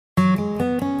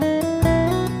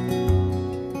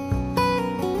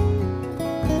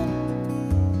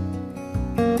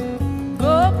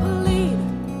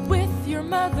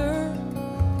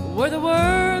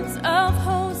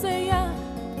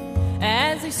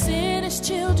sent His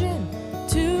children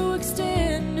to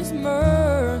extend His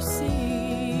mercy.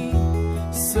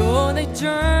 So they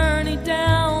journeyed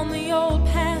down the old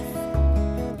path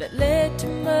that led to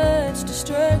much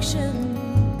destruction.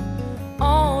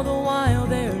 All the while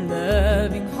their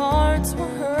loving hearts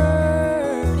were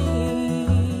hurting.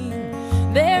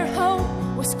 Their hope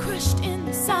was crushed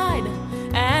inside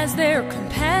as their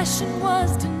compassion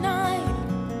was denied.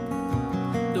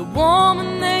 The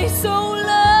woman they so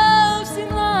loved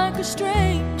seemed like a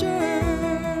stranger.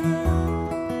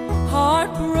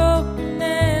 Heartbroken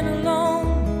and alone,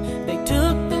 they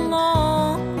took the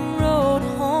long road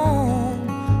home.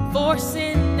 For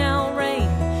sin now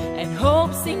reigned and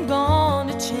hope seemed gone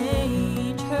to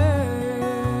change her.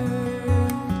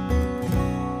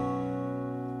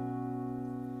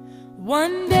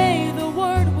 One day the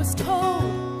word was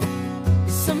told,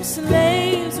 some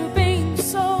slaves were being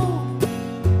sold.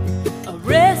 A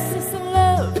restless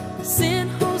love sent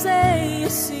Hosea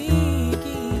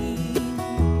seeking.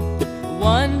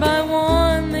 One by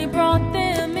one they brought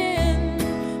them in,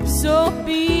 so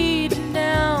beaten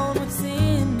down with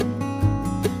sin.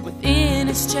 Within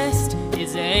his chest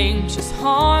his anxious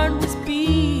heart was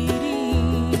beating.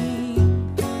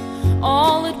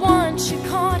 All at once she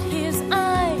caught his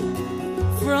eye.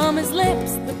 From his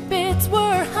lips the bits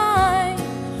were high.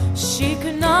 She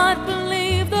could not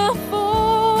believe the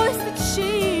voice that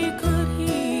she could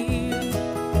hear.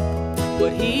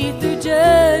 Would he through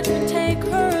judgment take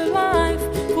her life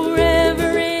forever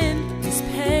in his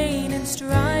pain and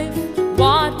strife?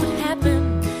 What would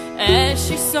happen as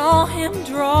she saw him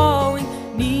drawing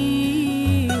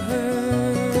near?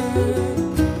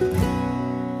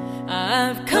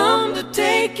 I've come to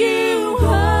take you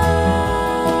home.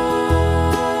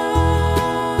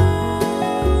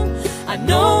 I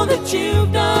know that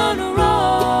you've done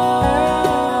wrong,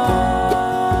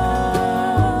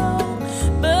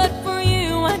 but for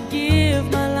you I'd give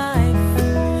my life.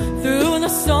 Through the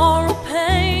sorrow,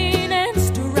 pain, and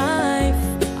strife,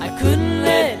 I couldn't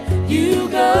let you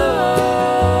go.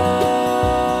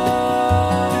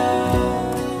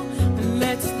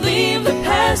 Let's leave the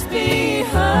past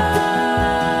behind.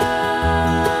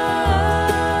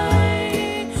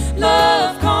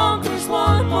 Love conquers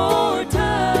one more time.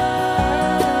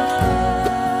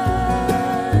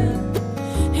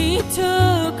 He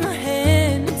took her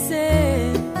hand and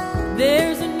said,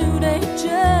 there's a new day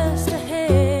just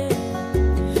ahead.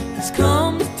 He's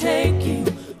come to take you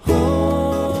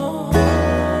home.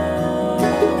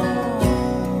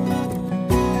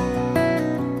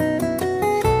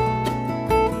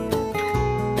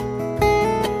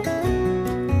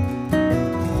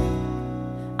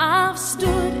 I've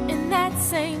stood in that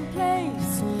same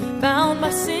place, bound by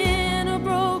sin or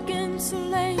broken so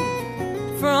late.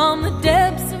 From the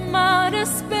depths of my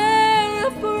despair, I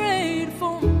prayed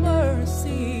for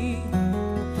mercy.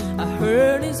 I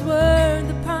heard His word,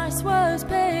 the price was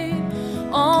paid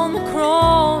on the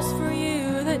cross for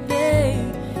you that day.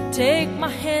 Take my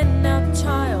hand now,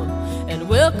 child, and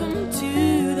welcome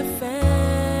to the family.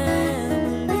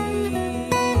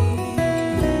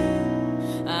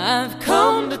 I've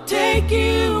come to take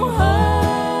you home.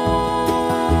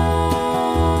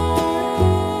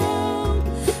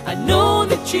 I know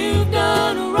that you've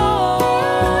done wrong,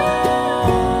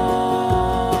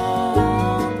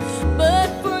 but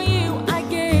for you I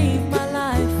gave my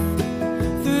life.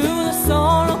 Through the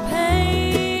sorrow,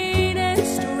 pain, and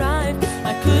strife,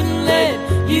 I couldn't let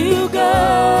you go.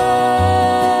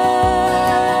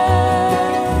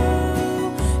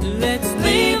 Let's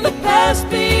leave the past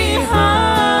behind.